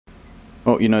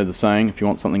Well, you know the saying, if you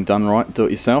want something done right, do it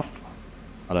yourself.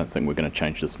 I don't think we're going to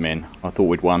change this man. I thought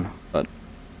we'd won, but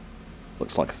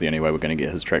looks like it's the only way we're going to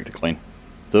get his tractor clean.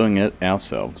 Doing it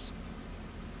ourselves.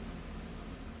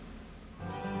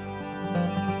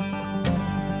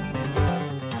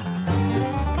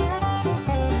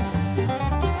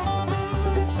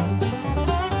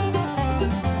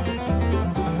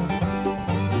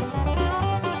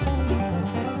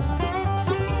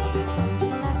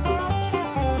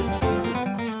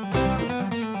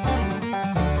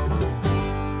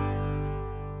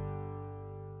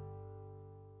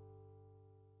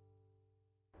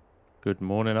 Good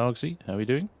morning, Argsy. How are you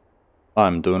doing?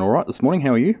 I'm doing alright this morning,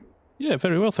 how are you? Yeah,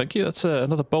 very well, thank you. That's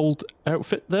another bold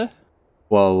outfit there.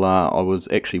 Well, I was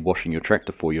actually washing your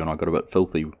tractor for you and I got a bit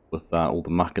filthy with all the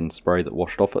muck and spray that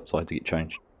washed off it, so I had to get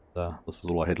changed. This is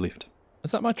all I had left.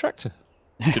 Is that my tractor?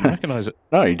 Didn't recognise it.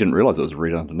 No, you didn't realise it was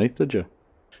red underneath, did you?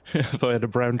 I thought I had a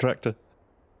brown tractor.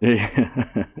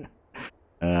 Yeah.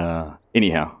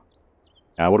 Anyhow,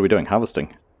 what are we doing?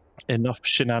 Harvesting? Enough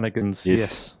shenanigans.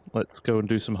 Yes. Let's go and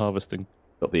do some harvesting.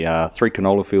 Got the 3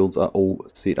 canola fields are all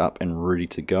set up and ready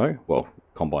to go. Well,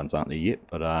 combines aren't there yet,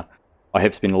 but I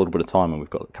have spent a little bit of time and we've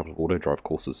got a couple of auto drive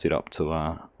courses set up to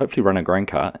hopefully run a grain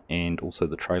cart and also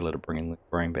the trailer to bring in the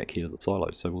grain back here to the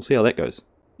silos. So we'll see how that goes.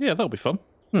 Yeah, that'll be fun.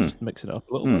 Just mix it up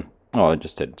a little bit. Oh, I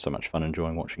just had so much fun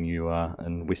enjoying watching you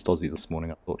in West Aussie this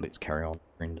morning. I thought, let's carry on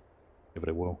and give it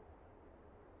a whirl.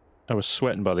 I was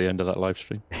sweating by the end of that live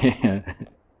stream.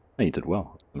 Yeah, you did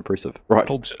well. Impressive. Right.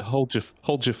 Hold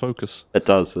your focus. It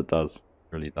does. It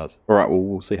really does. All right. Well,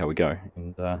 we'll see how we go,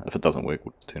 and if it doesn't work,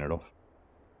 we'll just turn it off.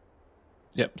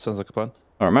 Yep, sounds like a plan.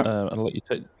 All right, mate. I'll let you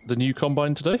take the new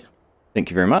combine today.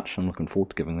 Thank you very much. I'm looking forward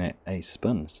to giving that a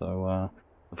spin. So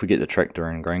if we get the tractor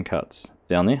and grain carts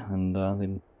down there, and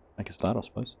then make a start, I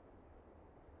suppose.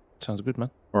 Sounds good, man.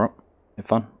 All right. Have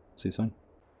fun. See you soon.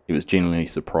 He was genuinely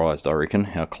surprised, I reckon,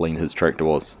 how clean his tractor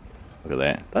was. Look at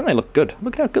that. Don't they look good?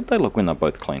 Look how good they look when they're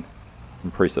both clean.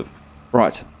 Impressive.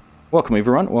 Right. Welcome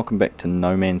everyone. Welcome back to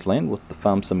No Man's Land with the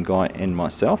FarmSim Guy and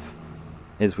myself.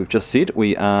 As we've just said,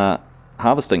 we are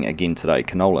harvesting again today,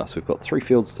 canola. So we've got 3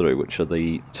 fields to do, which are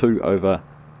the 2 over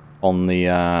on the,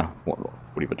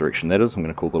 whatever direction that is, I'm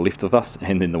going to call the left of us,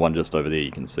 and then the one just over there,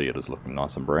 you can see it is looking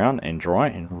nice and brown and dry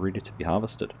and ready to be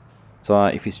harvested. So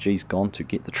FSG's gone to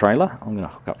get the trailer. I'm going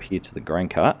to hook up here to the grain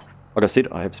cart. Like I said,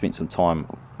 I have spent some time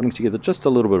putting together just a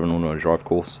little bit of an auto drive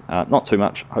course. Not too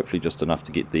much, hopefully just enough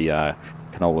to get the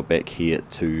canola back here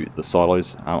to the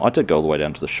silos. I did go all the way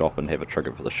down to the shop and have a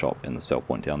trigger for the shop and the sell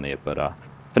point down there, but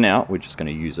for now we're just going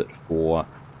to use it for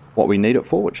what we need it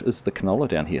for, which is the canola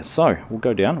down here. So we'll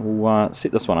go down, we'll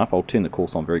set this one up. I'll turn the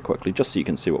course on very quickly just so you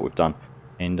can see what we've done,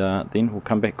 and then we'll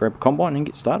come back, grab a combine and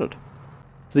get started.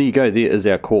 So there you go, there is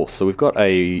our course. So we've got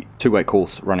a 2-way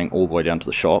course running all the way down to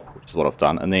the shop, which is what I've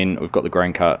done, and then we've got the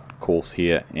grain cart course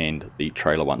here and the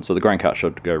trailer one. So the grain cart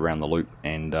should go around the loop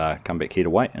and come back here to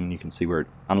wait, and you can see where its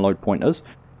unload point is,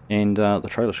 and the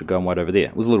trailer should go and wait over there.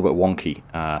 It was a little bit wonky,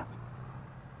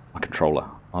 my controller.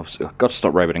 I've got to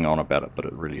stop rabbiting on about it, but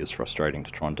it really is frustrating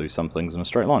to try and do some things in a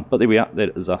straight line. But there we are,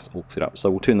 that is us all set up. So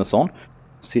we'll turn this on,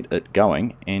 set it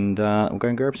going, and we'll go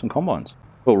and grab some combines.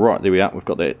 Well, right, there we are. We've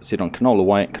got that set on canola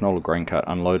weight, canola grain cart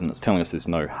unload, and it's telling us there's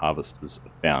no harvesters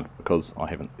found because I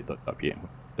haven't set those up yet. We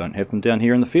don't have them down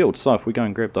here in the field. So if we go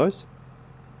and grab those,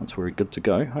 once we're good to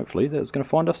go, hopefully that's going to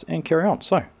find us and carry on.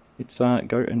 So let's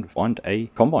go and find a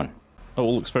combine. Oh,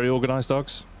 all looks very organised,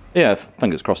 dogs. Yeah,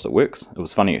 fingers crossed it works. It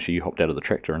was funny actually, you hopped out of the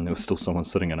tractor and there was still someone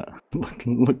sitting in it.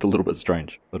 Looked a little bit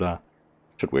strange, but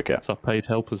should work out. It's our paid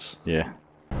helpers. Yeah.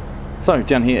 So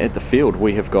down here at the field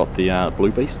we have got the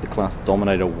Blue Beast, the Class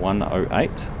Dominator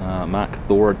 108, Mark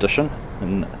Thor edition,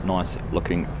 in nice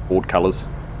looking Ford colours.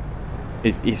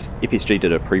 FSG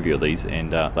did a preview of these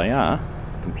and they are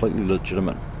completely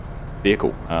legitimate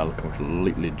vehicle,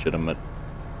 completely legitimate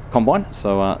combine,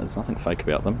 so there's nothing fake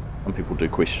about them. Some people do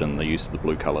question the use of the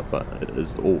blue colour, but it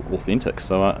is all authentic,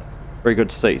 so very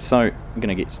good to see. So I'm going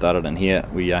to get started in here.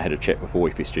 We had a chat before.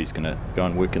 FSG's going to go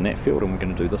and work in that field, and we're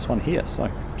going to do this one here. So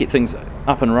get things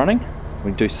up and running.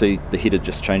 We do see the header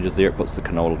just changes there. It puts the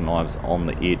canola knives on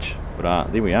the edge,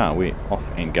 but there we are. We're off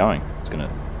and going. It's going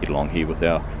to get along here with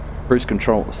our cruise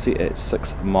control set at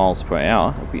 6 miles per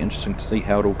hour. It'll be interesting to see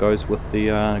how it all goes with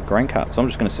the grain cart. So I'm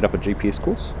just going to set up a GPS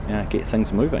course and get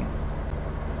things moving.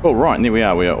 All right, and there we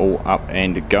are. We are all up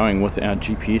and going with our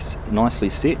GPS nicely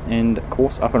set and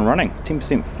course up and running.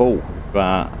 10% full.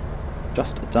 We've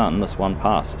just done this one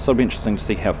pass. So it'll be interesting to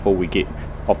see how full we get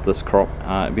off this crop.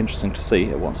 It'll be interesting to see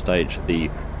at what stage the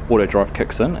auto drive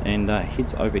kicks in and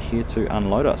heads over here to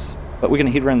unload us. But we're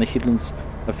going to head around the headlands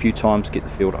a few times, get the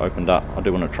field opened up. I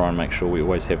do want to try and make sure we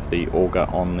always have the auger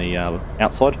on the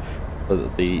outside, so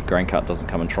that the grain cart doesn't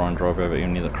come and try and drive over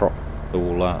any of the crop. So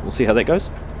we'll see how that goes.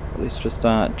 But let's just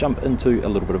jump into a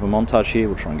little bit of a montage here.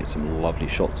 We'll try and get some lovely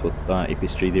shots with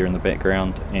FSG there in the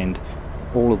background, and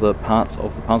all of the parts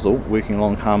of the puzzle working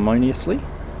along harmoniously,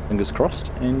 fingers crossed,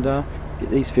 and get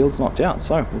these fields knocked out.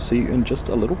 So we'll see you in just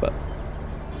a little bit.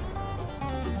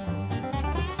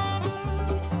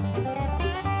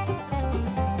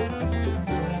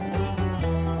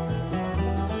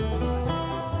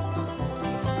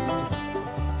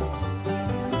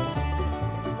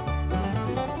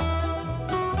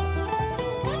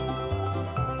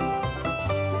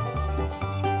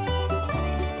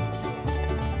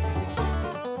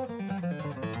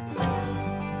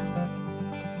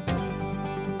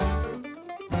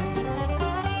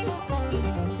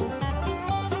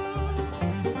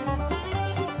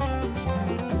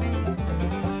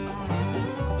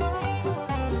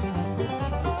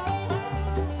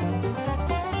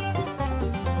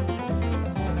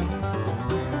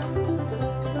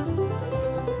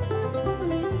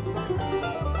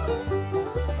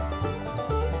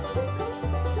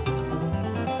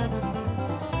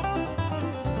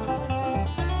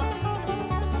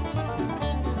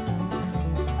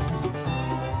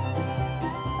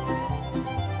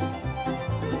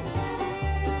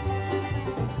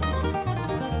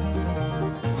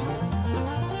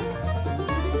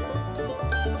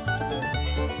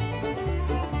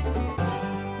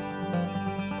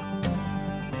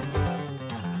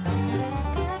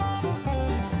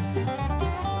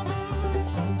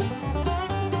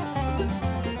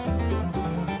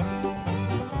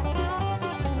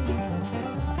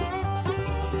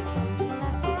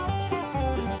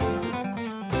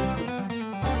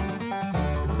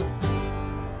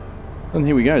 And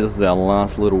here we go, this is our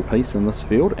last little piece in this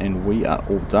field, and we are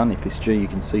all done. FSG, you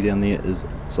can see down there, is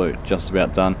also just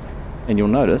about done. And you'll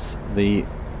notice the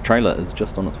trailer is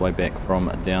just on its way back from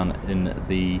down in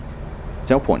the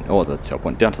sell point,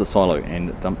 down to the silo,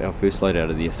 and dump our first load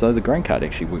out of there. So the grain cart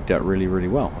actually worked out really, really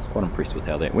well. I was quite impressed with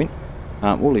how that went.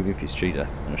 We'll leave FSG to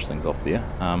finish things off there.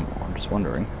 I'm just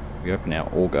wondering, if we open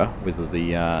our auger, whether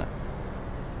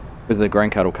the grain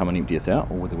cart will come and empty us out,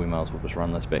 or whether we might as well just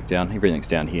run this back down. Everything's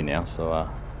down here now, so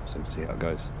we'll see how it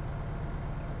goes.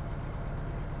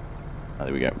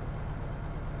 There we go.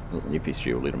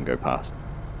 FSG will let them go past.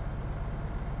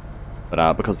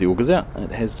 But because the auger's out,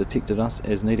 it has detected us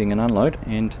as needing an unload,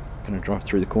 and going to drive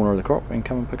through the corner of the crop and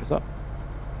come and pick us up.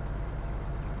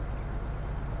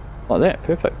 Like that,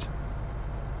 perfect.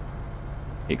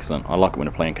 Excellent. I like it when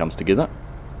a plan comes together,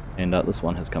 and this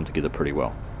one has come together pretty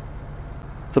well.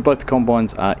 So both the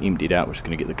combines are emptied out, which is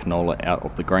going to get the canola out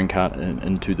of the grain cart and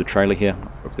into the trailer here.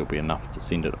 Not sure if there'll be enough to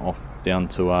send it off down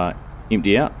to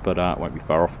empty out, but it won't be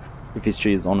far off.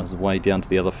 FSG is on his way down to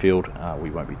the other field.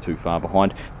 We won't be too far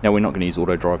behind. Now, we're not going to use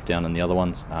auto drive down in the other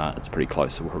ones. It's pretty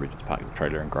close, so we'll probably just park the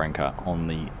trailer and grain cart on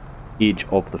the edge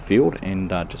of the field and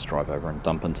just drive over and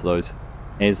dump into those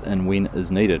as and when is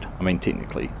needed. I mean,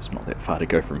 technically it's not that far to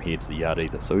go from here to the yard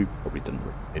either, so we probably didn't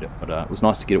repeat it, but it was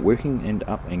nice to get it working and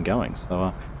up and going.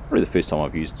 So probably the first time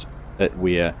I've used it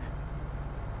where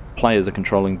players are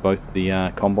controlling both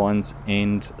the combines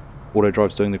and auto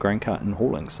drive's doing the grain cart and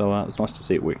hauling, so it was nice to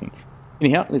see it working.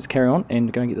 Anyhow, let's carry on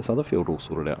and go and get this other field all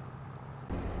sorted out.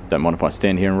 Don't mind if I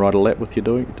stand here and ride a lap with you,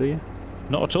 do you?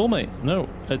 Not at all, mate. No,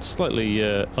 it's slightly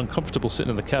uncomfortable sitting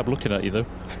in the cab looking at you, though.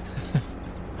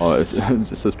 I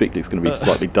suspect it's going to be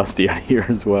slightly dusty out here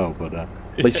as well, but at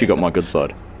least you got my good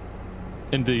side.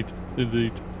 Indeed,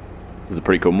 indeed. This is a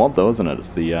pretty cool mod though, isn't it?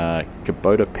 It's the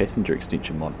Kubota passenger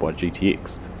extension mod by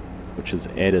GTX, which has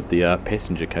added the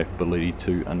passenger capability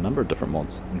to a number of different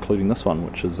mods, including this one,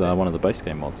 which is one of the base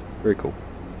game mods. Very cool.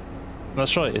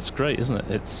 That's right, it's great, isn't it?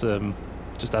 It's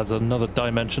just adds another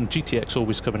dimension. GTX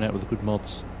always coming out with good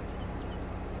mods.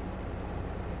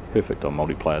 Perfect on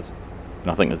multiplayers. And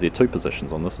I think there's 2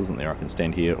 positions on this, isn't there? I can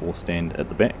stand here or stand at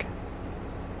the back.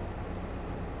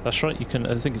 That's right, you can,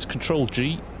 I think it's Control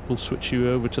G will switch you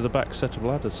over to the back set of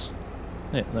ladders.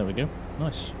 Yeah, there we go.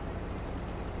 Nice.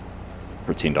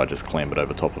 Pretend I just clambered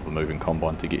over top of a moving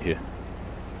combine to get here.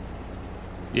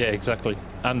 Yeah, exactly.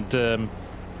 And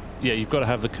yeah, you've got to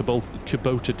have the Kubota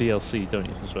DLC, don't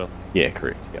you, as well? Yeah,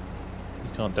 correct. Yeah.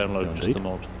 You can't download just the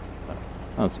mod.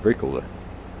 Oh, it's very cool though.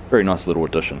 Very nice little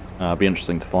addition. Be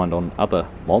interesting to find on other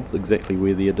mods exactly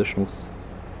where the additional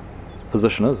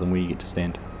position is and where you get to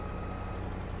stand.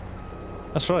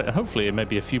 That's right, and hopefully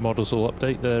maybe a few models will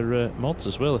update their mods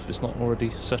as well if it's not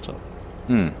already set up.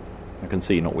 I can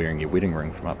see you're not wearing your wedding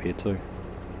ring from up here too.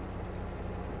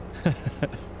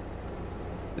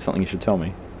 Something you should tell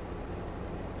me.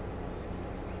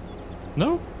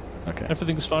 No, Okay.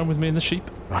 everything's fine with me and the sheep.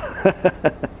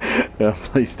 I'm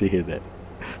pleased to hear that.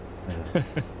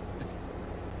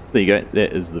 There you go,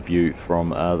 that is the view from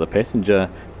the passenger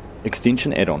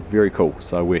extension add-on. Very cool.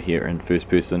 So we're here in first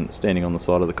person, standing on the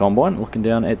side of the combine, looking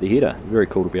down at the header. Very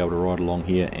cool to be able to ride along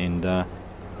here and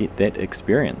get that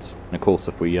experience. And of course,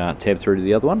 if we tab through to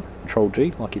the other one, Control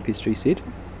G, like FSG said,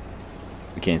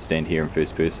 we can stand here in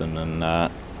first person and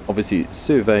obviously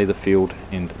survey the field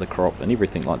and the crop and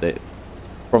everything like that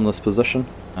from this position.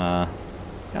 Can't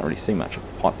really see much if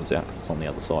the pipe was out because it's on the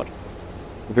other side.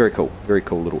 Very cool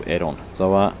little add-on.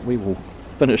 So we will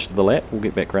finish the lap, we'll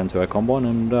get back around to our combine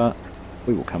and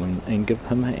we will come in and give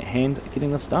him a hand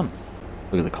getting this done.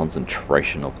 Look at the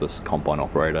concentration of this combine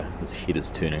operator. His head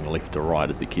is turning left to right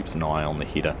as he keeps an eye on the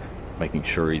header, making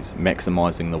sure he's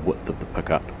maximising the width of the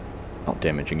pickup, not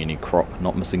damaging any crop,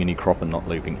 not missing any crop and not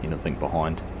leaving anything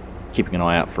behind. Keeping an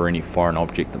eye out for any foreign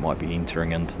object that might be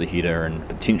entering into the header and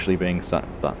potentially being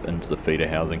sucked up into the feeder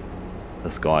housing.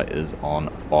 This guy is on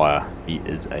fire. He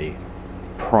is a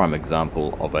prime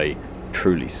example of a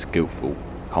truly skillful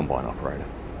combine operator.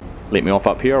 Let me off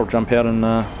up here, I'll jump out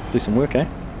and do some work, eh?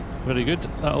 Very good.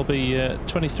 That'll be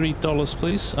 $23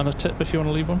 please, and a tip if you want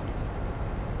to leave one.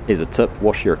 Here's a tip,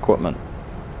 wash your equipment.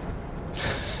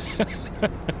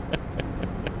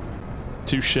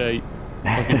 Touche.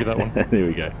 I'll give you that one. There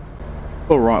we go.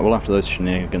 Alright, well after those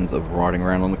shenanigans of riding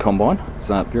around on the combine, it's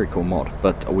a very cool mod,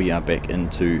 but we are back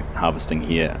into harvesting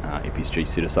here. FSG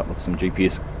set us up with some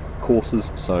GPS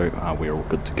courses, so we're all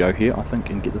good to go here, I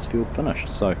think, and get this field finished.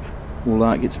 So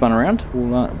we'll get spun around,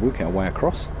 we'll work our way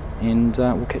across, and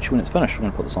we'll catch you when it's finished. We're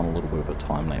going to put this on a little bit of a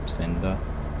time lapse and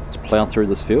just plough through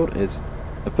this field as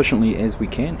efficiently as we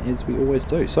can, as we always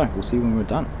do. So we'll see when we're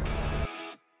done.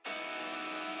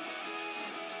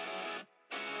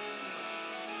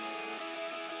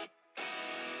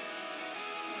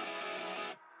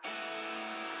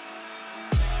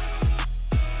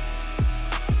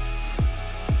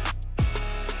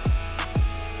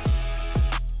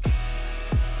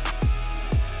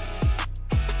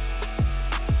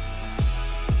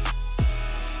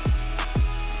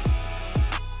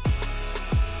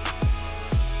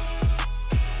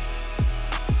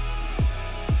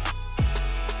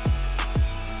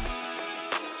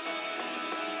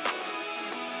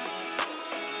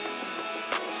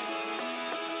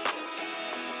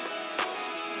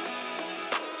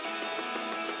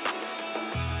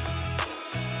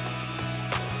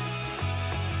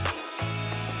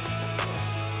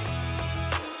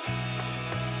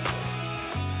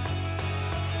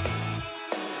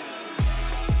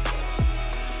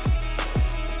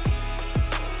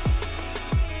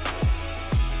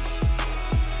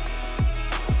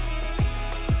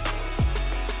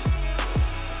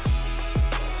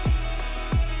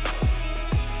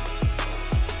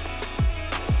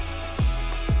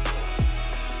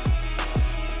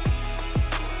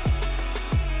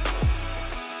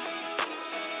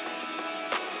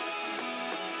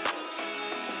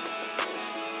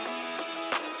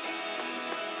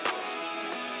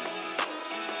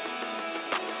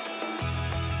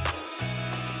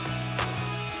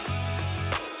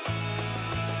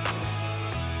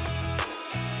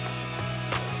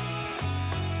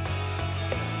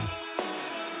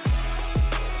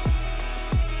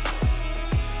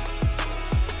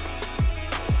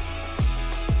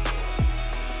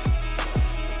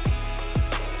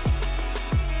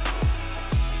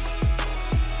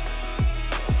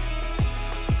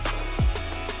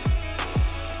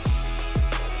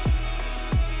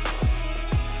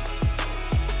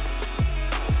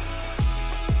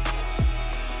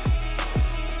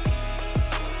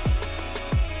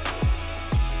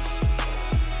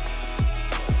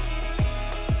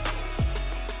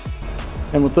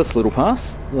 And with this little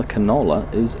pass, the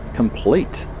canola is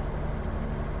complete.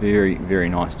 Very, very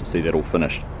nice to see that all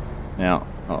finished. Now,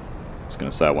 I was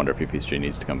going to say, I wonder if FSG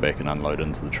needs to come back and unload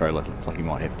into the trailer. Looks like he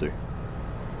might have to.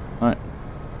 Alright.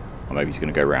 Or maybe he's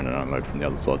going to go around and unload from the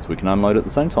other side so we can unload at the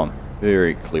same time.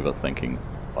 Very clever thinking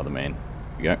by the man.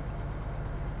 Here we go.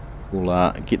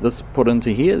 We'll get this put into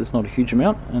here. There's not a huge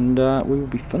amount, and we will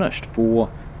be finished for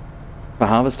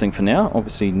harvesting for now.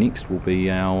 Obviously next will be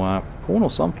our corn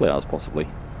or sunflowers, possibly,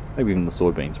 maybe even the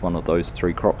soybeans. One of those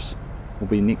three crops will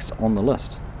be next on the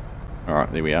list.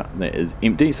 Alright, there we are. That is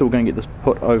empty, so we're going to get this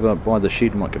put over by the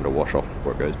shed. Might give it a wash off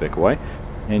before it goes back away,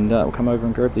 and we'll come over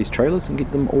and grab these trailers and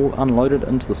get them all unloaded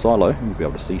into the silo, and we'll be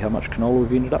able to see how much canola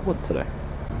we've ended up with today.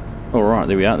 Alright,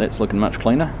 there we are. That's looking much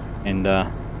cleaner, and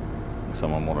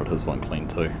someone wanted his one clean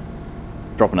too.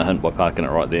 Dropping a hint by parking it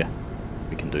right there.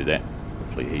 We can do that.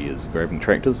 Hopefully he is grabbing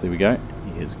tractors. There we go.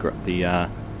 He has grabbed the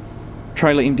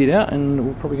trailer emptied out, and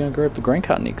we're probably going to grab the grain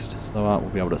cart next. So we'll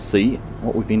be able to see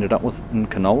what we've ended up with in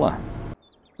canola.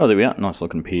 Oh, there we are. Nice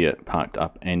looking pair parked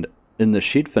up and in the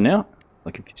shed for now.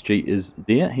 Like FSG is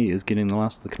there. He is getting the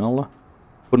last of the canola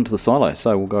put into the silo.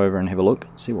 So we'll go over and have a look,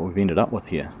 see what we've ended up with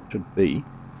here. Should be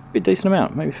a decent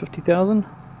amount, maybe 50,000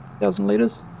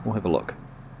 litres. We'll have a look.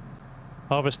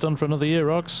 Harvest done for another year,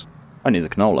 Args. Only the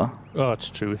canola. Oh, it's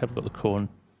true. We haven't got the corn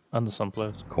and the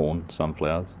sunflowers. Corn,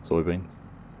 sunflowers, soybeans.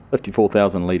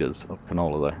 54,000 litres of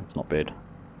canola though. It's not bad.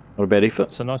 Not a bad effort.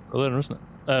 It's a nice learner, isn't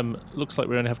it? Looks like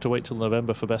we only have to wait till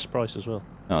November for best price as well.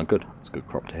 Oh, good. It's a good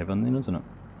crop to have in then, isn't it?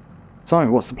 So,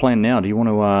 what's the plan now? Do you want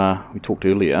to, we talked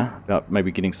earlier about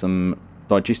maybe getting some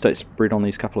digestate spread on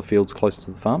these couple of fields close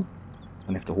to the farm?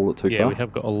 Don't have to haul it too far. Yeah, we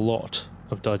have got a lot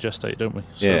of digestate, don't we?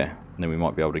 So. Yeah, and then we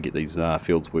might be able to get these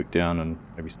fields worked down and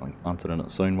maybe something planted in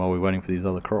it soon while we're waiting for these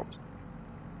other crops.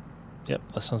 Yep,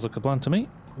 that sounds like a plan to me.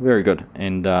 Very good.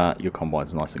 And your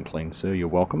combine's nice and clean, sir. You're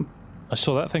welcome. I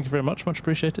saw that. Thank you very much. Much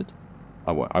appreciated.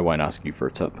 I won't ask you for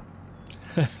a tip.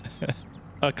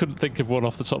 I couldn't think of one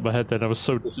off the top of my head then. I was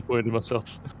so disappointed in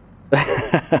myself.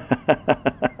 I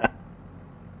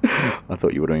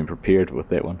thought you would have been prepared with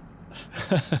that one.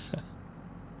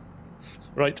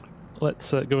 Right,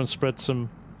 let's go and spread some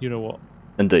you-know-what.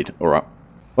 Indeed. All right.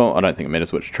 Well, I don't think it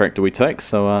matters which tractor we take,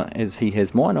 so as he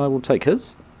has mine, I will take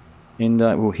his. And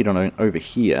we'll head on over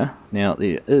here. Now,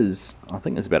 there is, I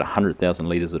think there's about 100,000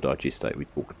 litres of digestate we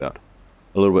talked about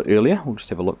a little bit earlier. We'll just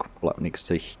have a look. Pull up next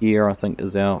to here, I think,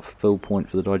 is our fill point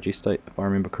for the digestate, if I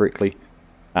remember correctly.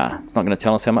 It's not going to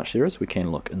tell us how much there is. We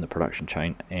can look in the production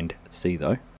chain and see,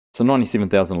 though. So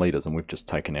 97,000 litres, and we've just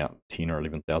taken out 10 or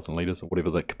 11,000 litres, or whatever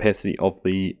the capacity of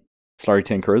the slurry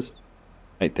tanker is.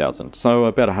 8,000. So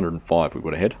about 105 we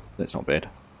would have had. That's not bad.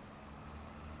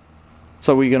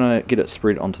 So we're going to get it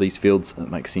spread onto these fields.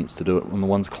 It makes sense to do it on the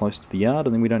ones close to the yard,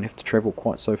 and then we don't have to travel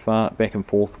quite so far back and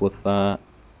forth with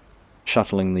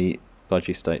shuttling the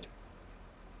digestate.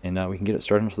 And we can get it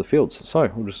straight into the fields.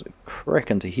 So we'll just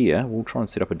crack into here. We'll try and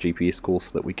set up a GPS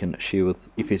course that we can share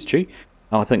with FSG.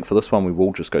 I think for this one we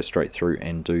will just go straight through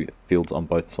and do fields on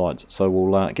both sides. So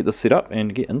we'll get this set up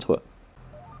and get into it.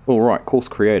 Alright, course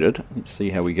created. Let's see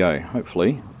how we go.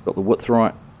 Hopefully we've got the width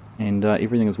right and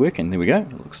everything is working. There we go.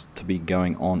 It looks to be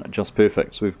going on just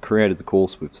perfect. So we've created the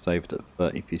course. We've saved it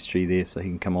for FSG there so he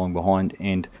can come along behind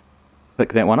and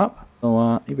pick that one up.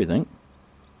 So everything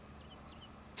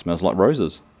smells like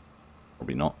roses.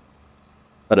 Probably not.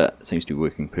 But it seems to be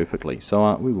working perfectly.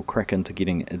 So we will crack into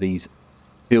getting these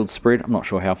fields spread. I'm not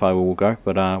sure how far we will go,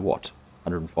 but what?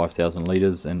 105,000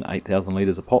 litres and 8,000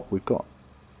 litres a pop. We've got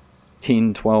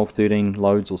 10, 12, 13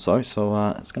 loads or so. So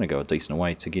it's going to go a decent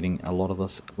way to getting a lot of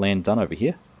this land done over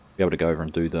here. Be able to go over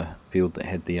and do the field that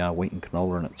had the wheat and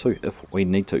canola in it too, if we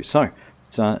need to. So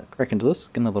let's crack into this.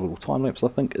 Get another little time lapse I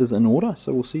think is in order.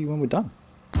 So we'll see you when we're done.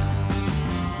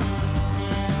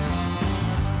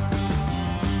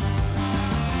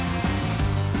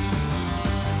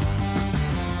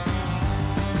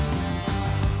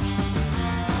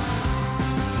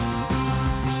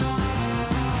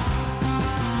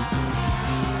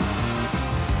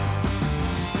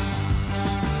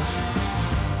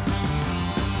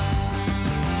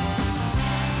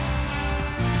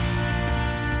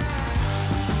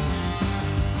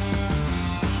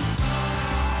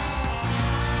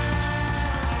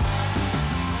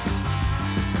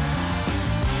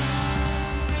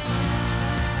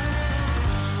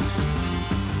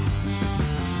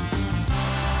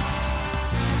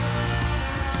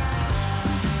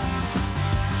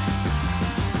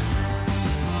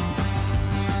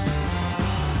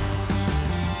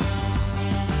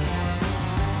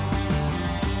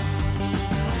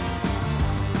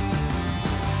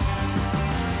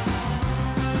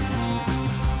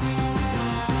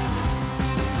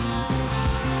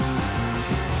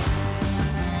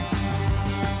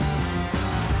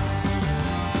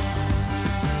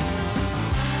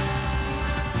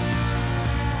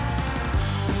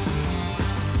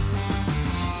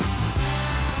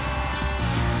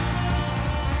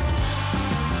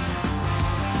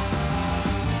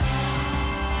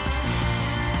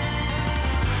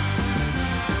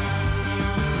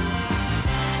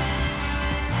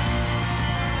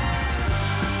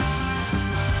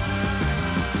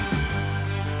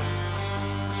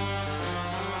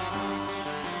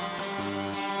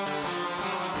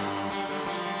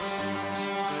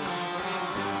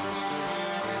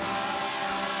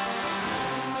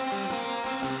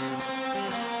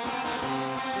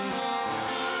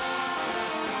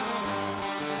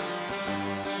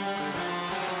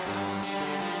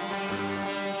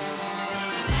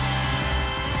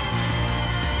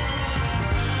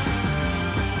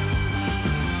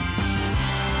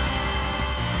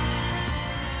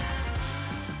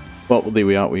 Well, there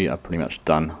we are. We are pretty much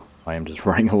done. I am just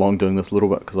running along doing this a little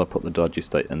bit because I put the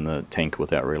digestate in the tank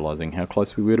without realising how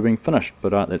close we were to being finished.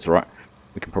 But that's all right.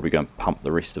 We can probably go and pump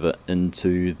the rest of it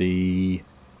into the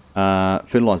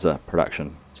fertiliser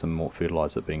production. Some more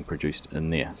fertiliser being produced in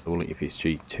there. So we'll let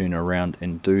FSG turn around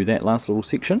and do that last little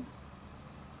section.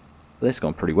 But that's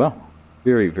gone pretty well.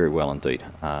 Very, very well indeed.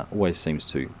 Always seems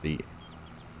to be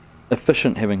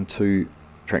efficient having two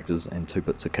tractors and two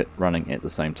bits of kit running at the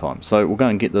same time. So we'll go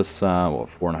and get this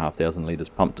 4,500 litres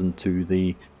pumped into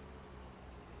the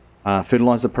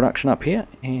fertiliser production up here,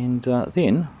 and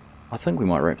then I think we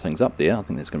might wrap things up there. I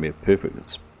think that's going to be a perfect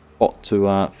spot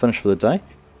to finish for the day,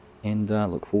 and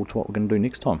look forward to what we're going to do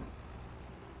next time.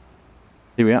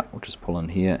 There we are. We'll just pull in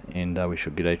here and we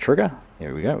should get a trigger.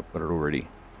 There we go, we've got it already.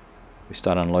 We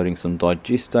start unloading some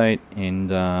digestate, and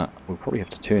we'll probably have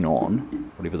to turn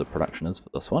on whatever the production is for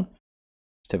this one.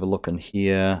 Just have a look in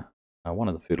here. One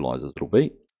of the fertilizers it'll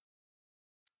be.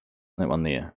 That one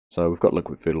there. So we've got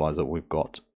liquid fertilizer, we've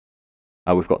got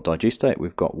digestate,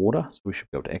 we've got water, so we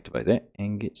should be able to activate that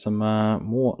and get some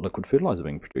more liquid fertilizer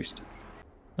being produced.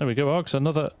 There we go, Args.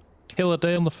 Another killer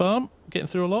day on the farm. Getting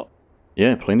through a lot.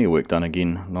 Yeah, plenty of work done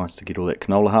again. Nice to get all that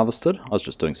canola harvested. I was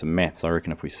just doing some maths. I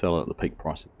reckon if we sell it at the peak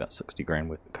price, it's about 60 grand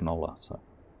worth of canola. So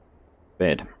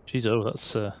bad. Jeez, oh,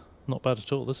 that's not bad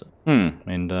at all, is it?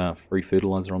 And free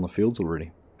fertilizer on the fields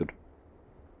already. Good.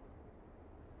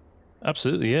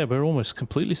 Absolutely, yeah. We're almost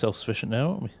completely self-sufficient now,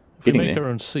 aren't we? If Getting we make there. our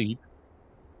own seed.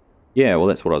 Yeah, well,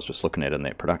 that's what I was just looking at in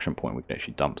that production point. We could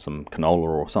actually dump some canola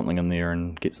or something in there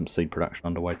and get some seed production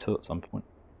underway too at some point.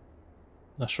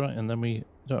 That's right, and then we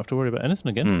don't have to worry about anything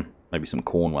again. Maybe some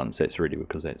corn once that's ready,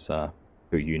 because that's per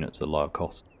unit's a lower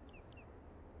cost.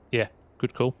 Yeah,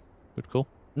 good call. Good call.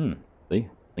 See,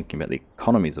 thinking about the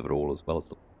economies of it all as well as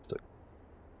the plastic.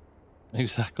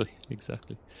 Exactly,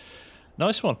 exactly.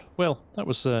 Nice one. Well, that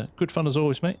was good fun as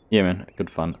always, mate. Yeah, man, good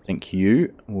fun. Thank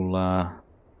you. We'll look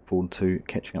forward to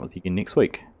catching up with you again next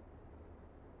week.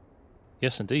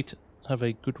 Yes, indeed. Have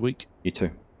a good week. You too.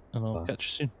 And I'll catch you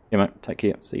soon. Yeah, mate. Take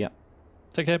care. See ya.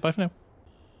 Take care. Bye for now.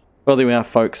 Well, there we are,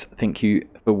 folks. Thank you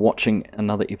for watching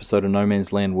another episode of No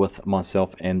Man's Land with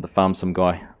myself and the FarmSim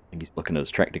Guy. I think he's looking at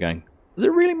his tractor going, is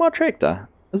it really my tractor?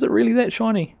 Is it really that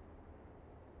shiny?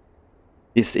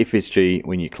 Yes, FSG,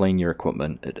 when you clean your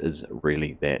equipment, it is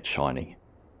really that shiny.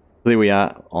 There we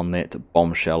are on that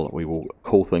bombshell. We will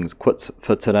call things quits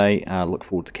for today. Look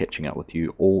forward to catching up with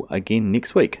you all again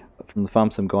next week. But from the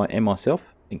FarmSim Guy and myself,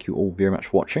 thank you all very much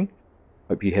for watching.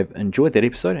 Hope you have enjoyed that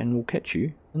episode, and we'll catch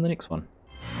you in the next one.